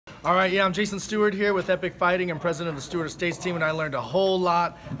All right, yeah, I'm Jason Stewart here with Epic Fighting. I'm president of the Stewart Estates team, and I learned a whole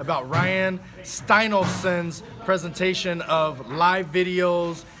lot about Ryan Steinolfson's presentation of live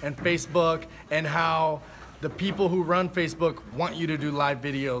videos and Facebook, and how the people who run Facebook want you to do live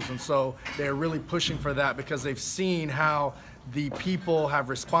videos, and so they're really pushing for that because they've seen how the people have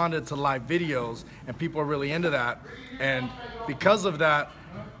responded to live videos, and people are really into that. And because of that,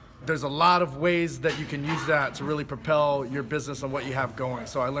 there's a lot of ways that you can use that to really propel your business and what you have going.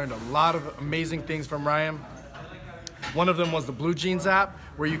 So I learned a lot of amazing things from Ryan. One of them was the Blue Jeans app,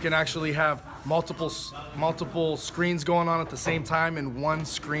 where you can actually have multiple screens going on at the same time in one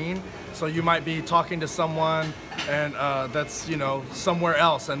screen. So you might be talking to someone and that's somewhere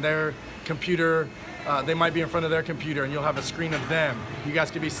else, and their computer, they might be in front of their computer, and you'll have a screen of them. You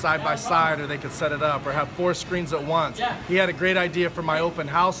guys could be side by side, or they could set it up, or have 4 screens at once. He had a great idea for my open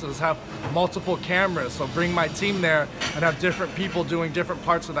houses, have multiple cameras, so bring my team there and have different people doing different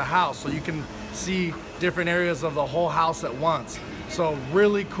parts of the house, so you can see different areas of the whole house at once. So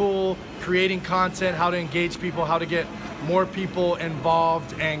really cool, creating content, how to engage people, how to get more people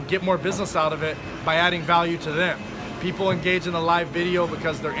involved and get more business out of it by adding value to them. People engage in a live video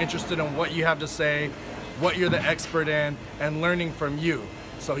because they're interested in what you have to say, what you're the expert in, and learning from you.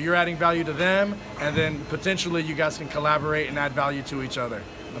 So you're adding value to them, and then potentially you guys can collaborate and add value to each other.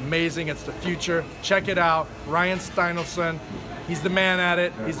 Amazing, it's the future. Check it out, Ryan Steinolfson. He's the man at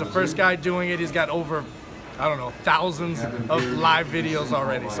it. He's the first guy doing it. He's got over, I don't know, thousands of live videos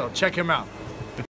already. So check him out.